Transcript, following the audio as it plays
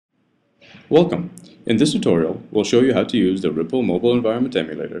Welcome. In this tutorial, we'll show you how to use the Ripple Mobile Environment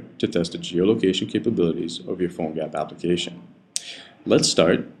Emulator to test the geolocation capabilities of your PhoneGap application. Let's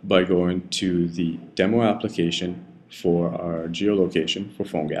start by going to the demo application for our geolocation for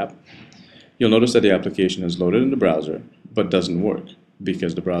PhoneGap. You'll notice that the application is loaded in the browser, but doesn't work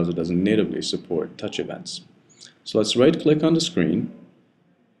because the browser doesn't natively support touch events. So let's right-click on the screen,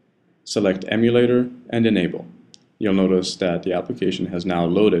 select Emulator, and Enable. You'll notice that the application has now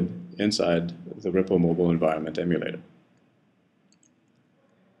loaded inside the Ripple Mobile Environment Emulator.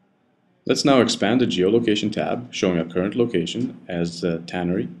 Let's now expand the geolocation tab, showing our current location as the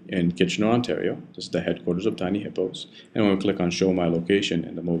tannery in Kitchener, Ontario. This is the headquarters of tinyHippos. And when we click on Show My Location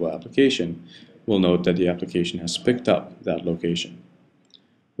in the mobile application, we'll note that the application has picked up that location.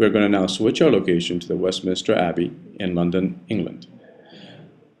 We're going to now switch our location to the Westminster Abbey in London, England.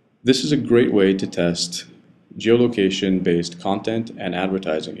 This is a great way to test geolocation-based content and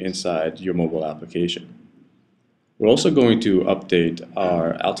advertising inside your mobile application. We're also going to update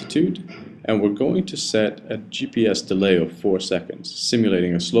our altitude, and we're going to set a GPS delay of 4 seconds,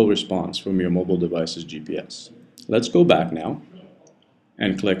 simulating a slow response from your mobile device's GPS. Let's go back now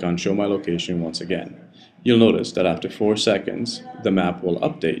and click on Show My Location once again. You'll notice that after 4 seconds, the map will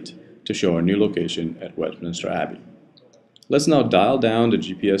update to show our new location at Westminster Abbey. Let's now dial down the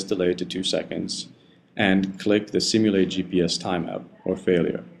GPS delay to 2 seconds and click the Simulate GPS Timeout or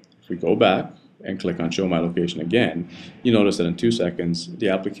Failure. If we go back and click on Show My Location again, you notice that in 2 seconds, the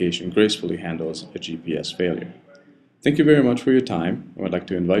application gracefully handles a GPS failure. Thank you very much for your time, and I'd like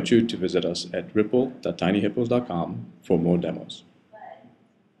to invite you to visit us at ripple.tinyhippos.com for more demos.